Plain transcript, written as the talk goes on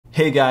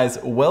Hey guys,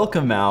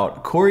 welcome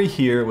out. Cory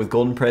here with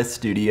Golden Press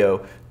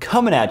Studio,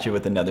 coming at you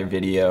with another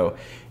video.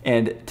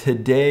 And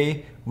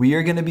today we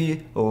are gonna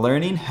be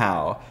learning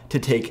how to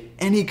take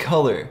any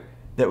color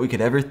that we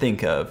could ever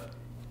think of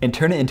and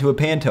turn it into a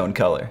Pantone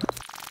color.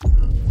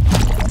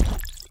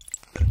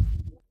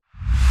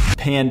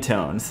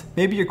 Pantones.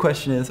 Maybe your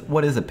question is,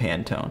 what is a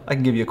Pantone? I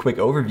can give you a quick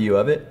overview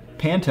of it.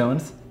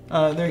 Pantones,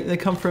 they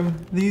come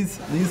from these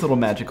little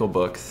magical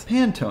books,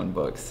 Pantone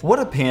books. What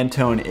a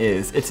Pantone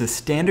is, it's a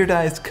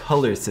standardized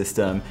color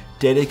system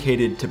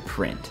dedicated to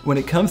print. When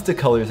it comes to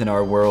colors in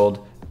our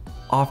world,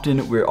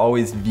 often we're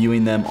always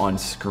viewing them on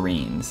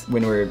screens.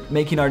 When we're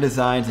making our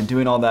designs and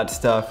doing all that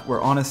stuff,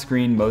 we're on a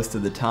screen most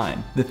of the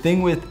time. The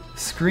thing with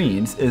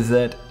screens is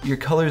that your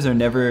colors are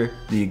never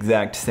the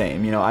exact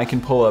same. You know, I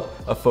can pull up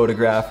a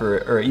photograph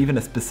or even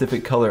a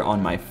specific color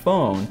on my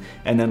phone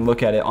and then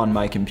look at it on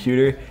my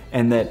computer,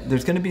 and that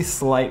there's gonna be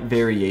slight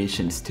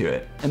variations to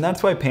it. And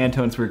that's why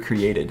Pantones were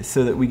created,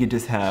 so that we could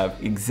just have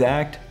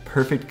exact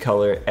perfect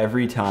color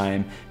every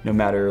time, no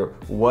matter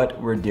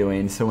what we're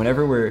doing. So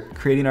whenever we're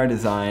creating our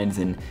designs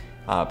and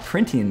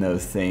printing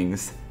those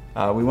things,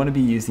 we want to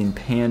be using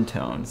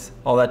Pantones.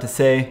 All that to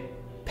say,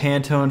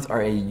 Pantones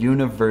are a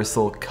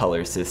universal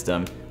color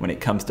system when it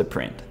comes to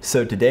print.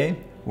 So today,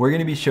 we're going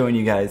to be showing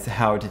you guys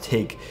how to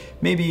take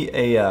maybe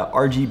a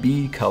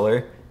RGB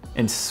color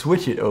and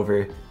switch it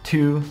over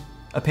to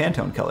a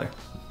Pantone color.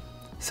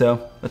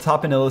 So let's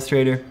hop in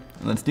Illustrator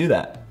and let's do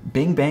that.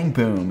 Bing, bang,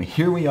 boom.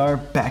 Here we are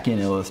back in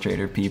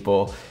Illustrator,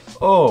 people.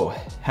 Oh,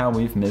 how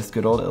we've missed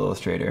good old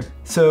Illustrator.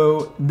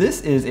 So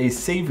this is a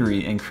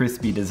savory and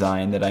crispy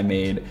design that I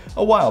made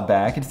a while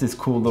back. It's this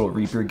cool little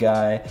Reaper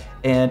guy.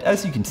 And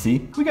as you can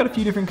see, we got a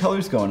few different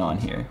colors going on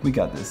here. We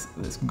got this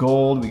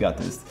gold, we got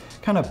this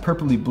kind of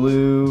purpley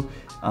blue,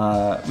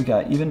 we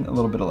got even a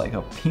little bit of like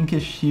a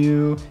pinkish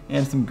hue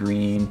and some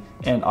green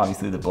and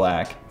obviously the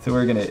black. So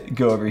we're gonna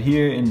go over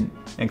here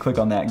and click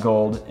on that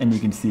gold, and you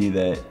can see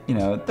that, you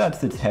know,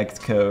 that's its hex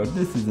code.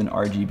 This is an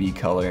RGB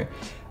color.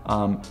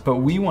 But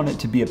we want it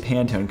to be a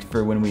Pantone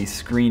for when we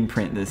screen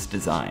print this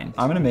design.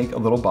 I'm gonna make a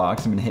little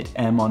box. I'm gonna hit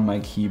M on my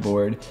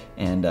keyboard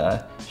and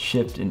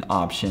Shift and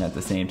Option at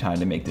the same time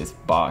to make this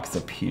box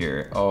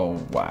appear.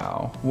 Oh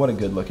wow, what a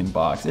good looking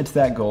box. It's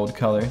that gold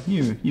color.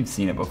 You've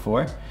seen it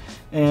before.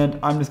 And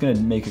I'm just gonna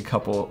make a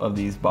couple of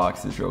these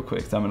boxes real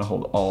quick. So I'm gonna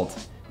hold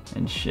Alt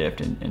and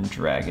Shift and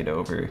drag it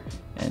over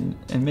and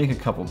make a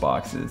couple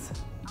boxes.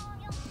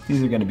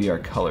 These are gonna be our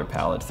color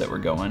palettes that we're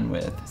going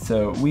with.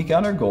 So we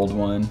got our gold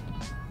one,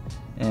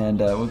 and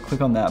we'll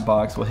click on that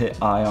box. We'll hit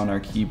I on our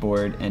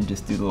keyboard and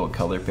just do the little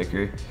color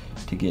picker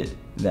to get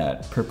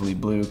that purpley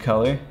blue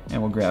color.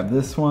 And we'll grab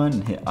this one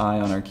and hit I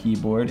on our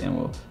keyboard, and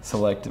we'll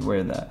select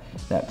where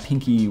that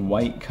pinky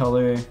white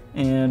color,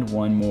 and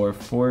one more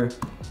for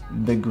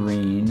the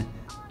green.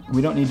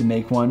 We don't need to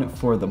make one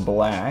for the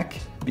black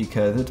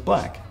because it's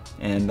black,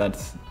 and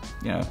that's,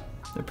 you know,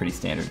 a pretty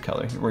standard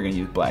color. We're gonna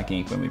use black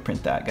ink when we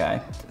print that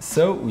guy.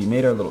 So we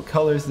made our little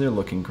colors, they're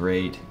looking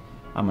great.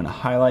 I'm gonna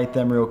highlight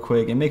them real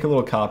quick and make a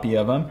little copy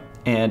of them.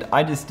 And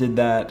I just did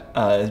that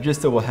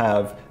just so we'll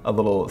have a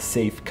little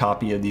safe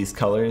copy of these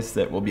colors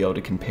that we'll be able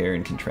to compare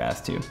and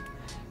contrast to.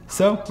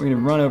 So we're gonna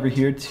run over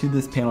here to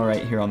this panel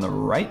right here on the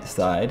right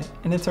side,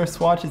 and it's our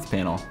swatches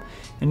panel.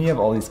 And you have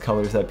all these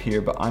colors up here,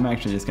 but I'm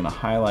actually just gonna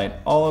highlight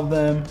all of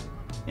them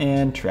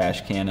and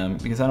trash can them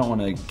because I don't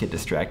want to get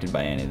distracted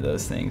by any of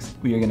those things.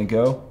 We are going to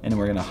go and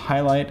we're going to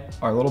highlight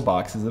our little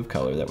boxes of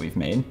color that we've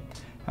made,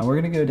 and we're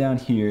going to go down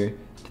here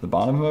to the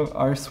bottom of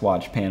our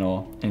swatch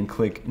panel and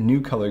click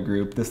New Color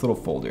Group, this little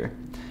folder,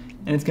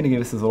 and it's going to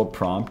give us this little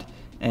prompt.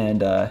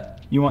 And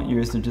you want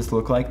yours to just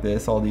look like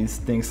this, all these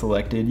things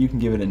selected. You can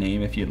give it a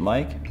name if you'd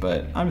like,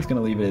 but I'm just going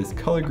to leave it as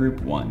Color Group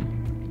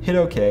 1. Hit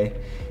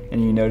OK,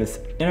 and you notice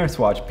in our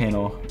swatch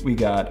panel we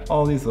got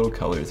all these little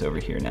colors over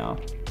here now.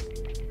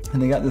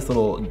 And they got this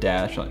little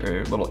dash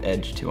or little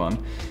edge to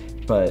them.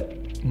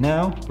 But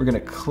now we're gonna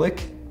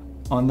click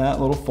on that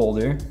little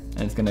folder,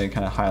 and it's gonna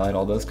kind of highlight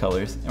all those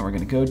colors. And we're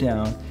gonna go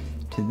down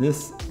to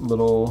this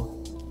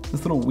little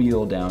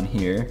wheel down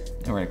here,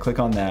 and we're gonna click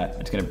on that.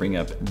 It's gonna bring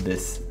up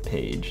this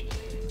page.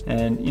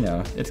 And you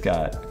know, it's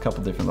got a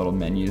couple different little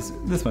menus.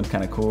 This one's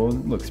kind of cool,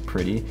 looks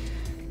pretty.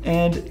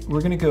 And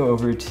we're gonna go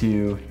over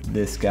to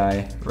this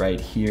guy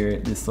right here,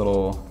 this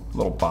little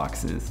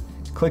boxes.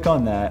 Click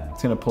on that,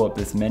 it's gonna pull up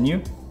this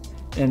menu.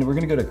 And we're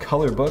gonna go to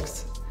color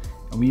books,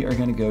 and we are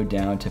gonna go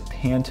down to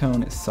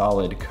Pantone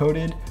solid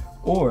coated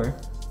or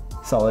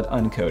solid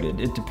uncoated.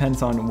 It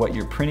depends on what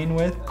you're printing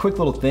with. Quick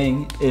little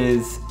thing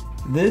is,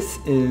 this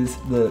is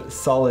the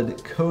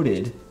solid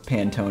coated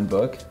Pantone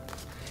book.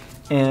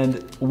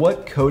 And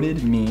what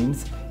coated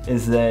means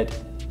is that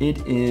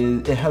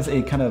it has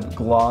a kind of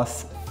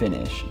gloss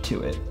finish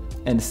to it.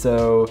 And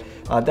so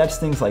that's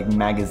things like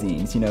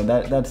magazines, you know,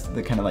 that's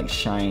the kind of like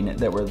shine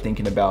that we're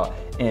thinking about.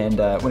 And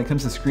when it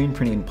comes to screen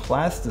printing,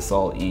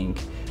 plastisol ink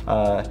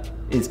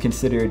is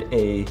considered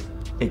a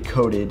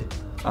coated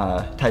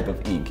type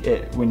of ink.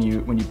 When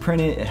you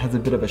print it, it has a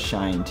bit of a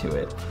shine to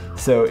it.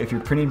 So if you're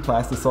printing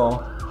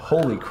plastisol,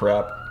 holy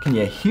crap, Can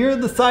you hear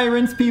the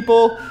sirens,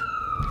 people?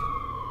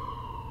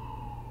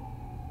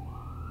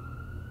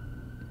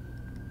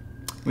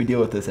 We deal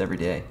with this every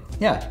day.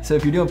 Yeah, so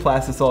if you're doing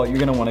plastisol, you're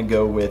gonna wanna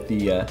go with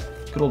the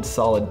good old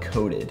solid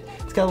coated.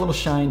 It's got a little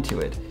shine to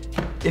it.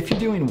 If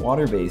you're doing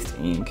water-based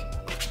ink,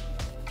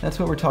 that's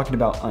what we're talking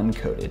about,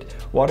 uncoated.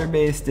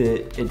 Water-based,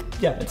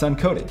 yeah, it's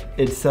uncoated.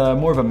 It's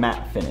more of a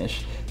matte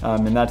finish,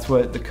 and that's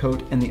what the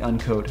coat and the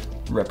uncoat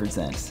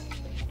represents.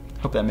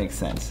 Hope that makes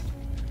sense.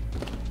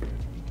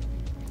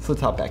 So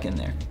let's hop back in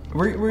there.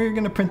 We're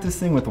gonna print this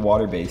thing with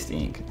water-based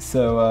ink.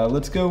 So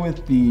let's go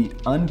with the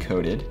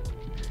uncoated.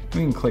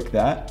 We can click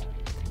that,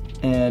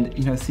 and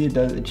you know, see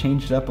it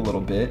changed it up a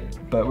little bit,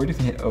 but we're just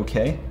gonna hit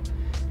OK,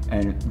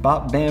 and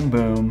bop, bam,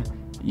 boom.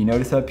 You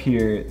notice up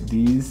here,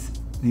 these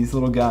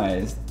little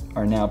guys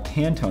are now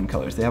Pantone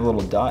colors. They have a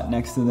little dot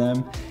next to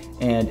them,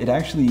 and it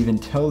actually even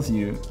tells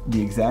you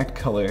the exact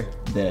color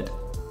that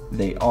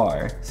they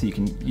are, so you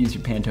can use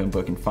your Pantone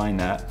book and find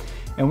that.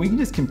 And we can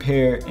just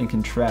compare and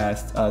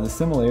contrast the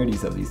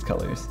similarities of these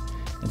colors.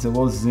 And so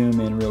we'll zoom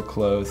in real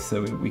close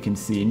so we can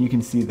see, and you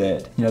can see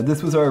that, you know,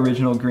 this was our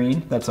original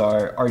green, that's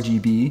our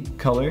RGB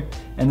color,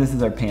 and this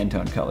is our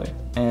Pantone color.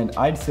 And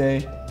I'd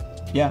say,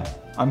 yeah,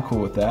 I'm cool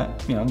with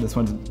that. You know, this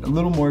one's a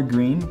little more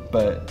green,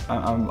 but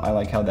I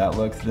like how that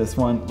looks. This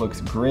one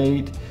looks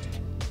great.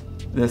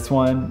 This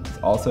one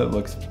also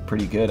looks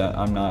pretty good.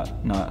 I'm not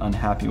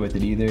unhappy with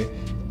it either.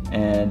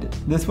 And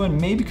this one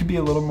maybe could be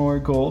a little more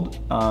gold,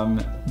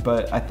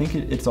 but I think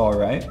it's all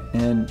right.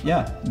 And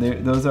yeah,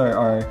 those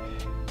are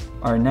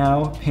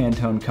now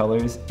Pantone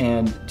colors.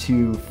 And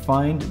to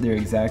find their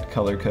exact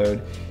color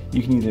code,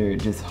 you can either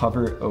just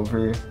hover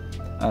over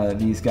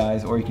these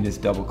guys, or you can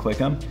just double click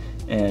them.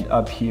 And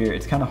up here,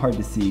 it's kind of hard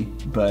to see,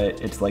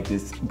 but it's like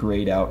this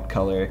grayed out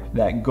color.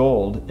 That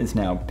gold is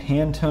now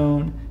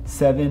Pantone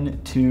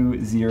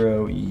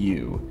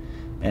 720U.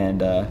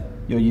 And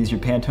you'll use your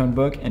Pantone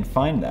book and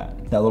find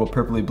that. That little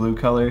purpley blue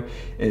color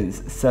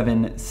is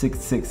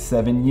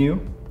 7667U.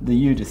 The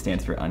U just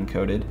stands for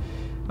uncoated.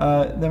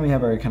 Then we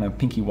have our kind of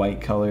pinky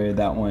white color.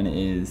 That one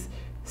is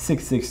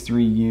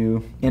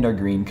 663U, and our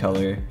green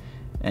color,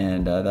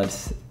 and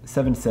that's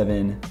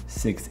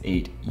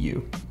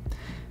 7768U.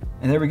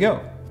 And there we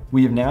go.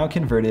 We have now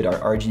converted our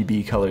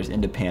RGB colors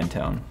into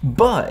Pantone.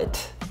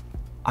 But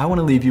I want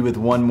to leave you with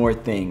one more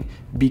thing.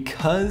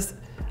 Because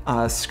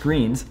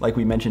screens, like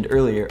we mentioned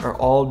earlier, are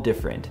all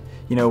different.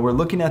 You know, we're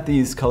looking at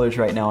these colors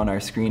right now on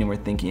our screen and we're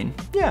thinking,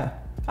 yeah,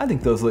 I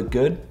think those look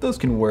good, those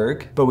can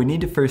work. But we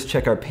need to first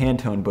check our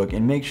Pantone book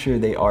and make sure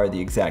they are the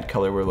exact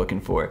color we're looking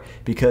for,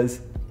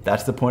 because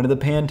that's the point of the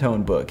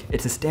Pantone book.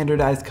 It's a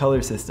standardized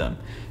color system.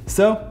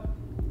 So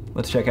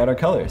let's check out our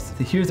colors.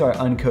 So here's our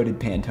uncoated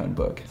Pantone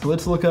book. So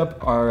let's look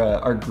up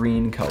our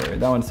green color.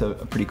 That one's a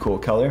pretty cool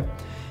color.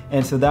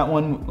 And so that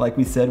one, like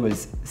we said,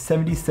 was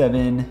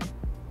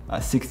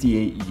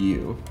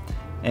 7768U.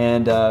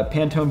 And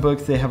Pantone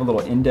books, they have a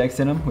little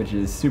index in them, which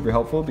is super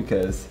helpful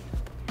because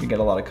we got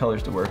a lot of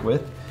colors to work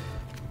with.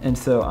 And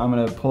so I'm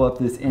gonna pull up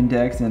this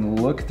index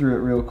and look through it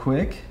real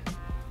quick,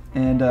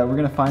 and we're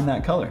gonna find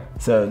that color.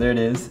 So there it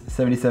is,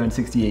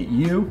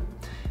 7768U,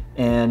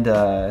 and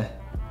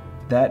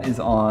that is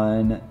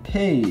on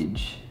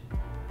page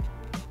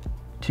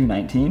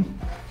 219.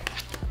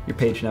 Your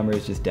page number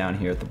is just down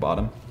here at the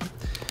bottom.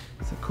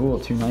 So cool,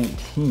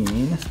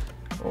 219.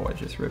 Oh, I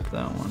just ripped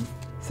that one.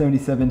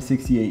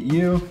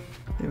 7768U,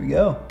 there we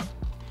go.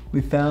 We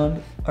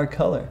found our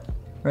color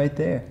right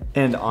there.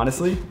 And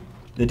honestly,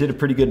 they did a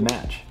pretty good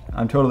match.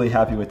 I'm totally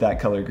happy with that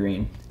color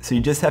green. So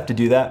you just have to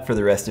do that for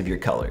the rest of your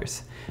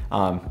colors.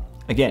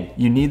 Again,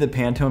 you need the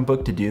Pantone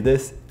book to do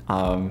this,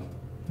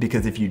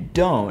 because if you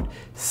don't,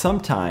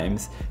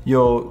 sometimes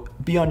you'll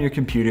be on your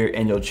computer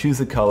and you'll choose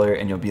a color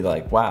and you'll be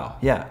like, wow,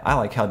 yeah, I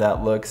like how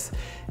that looks.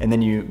 And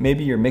then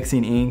maybe you're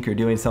mixing ink or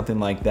doing something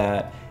like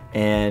that,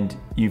 and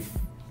you've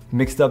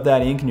mixed up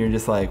that ink and you're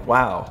just like,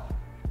 wow,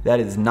 that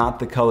is not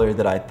the color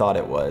that I thought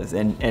it was.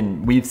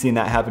 And we've seen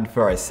that happen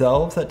for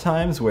ourselves at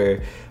times,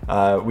 where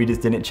we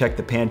just didn't check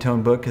the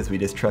Pantone book because we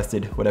just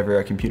trusted whatever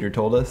our computer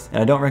told us.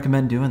 And I don't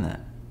recommend doing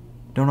that.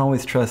 Don't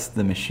always trust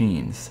the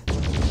machines.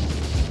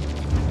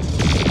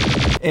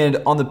 And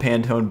on the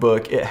Pantone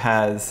book, it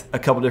has a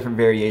couple different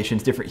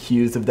variations, different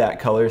hues of that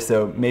color.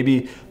 So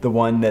maybe the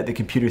one that the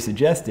computer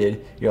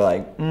suggested, you're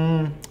like,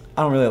 I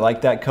don't really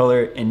like that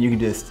color, and you can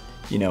just,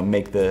 you know,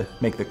 make the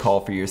call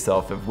for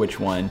yourself of which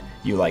one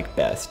you like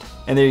best.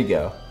 And there you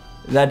go.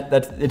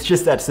 It's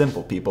just that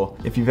simple, people.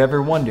 If you've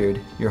ever wondered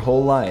your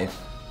whole life,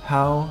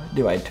 how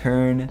do I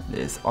turn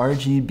this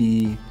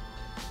RGB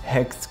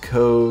hex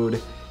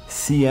code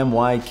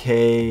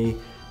CMYK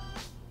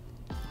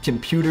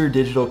computer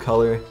digital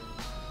color,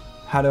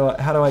 how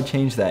do I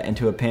change that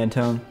into a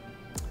Pantone?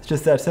 It's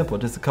just that simple,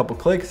 just a couple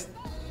clicks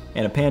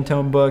and a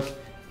Pantone book,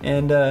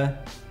 and there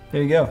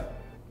you go.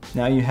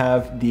 Now you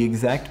have the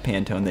exact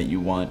Pantone that you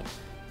want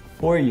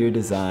for your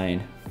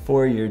design,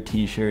 for your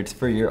t-shirts,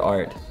 for your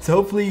art. So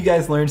hopefully you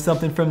guys learned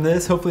something from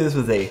this. Hopefully this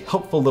was a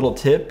helpful little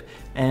tip,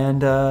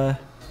 and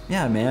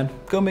yeah, man,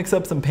 go mix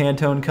up some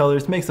Pantone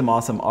colors, make some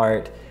awesome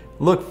art.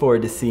 look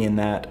forward to seeing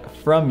that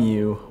from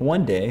you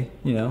one day,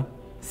 you know.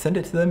 Send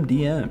it to them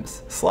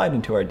DMs. Slide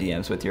into our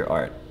DMs with your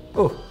art.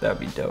 Oh, that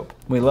would be dope.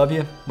 We love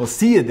you. We'll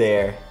see you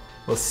there.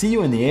 We'll see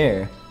you in the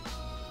air.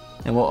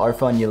 And we'll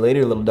arf on you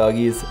later, little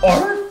doggies.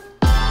 Arf!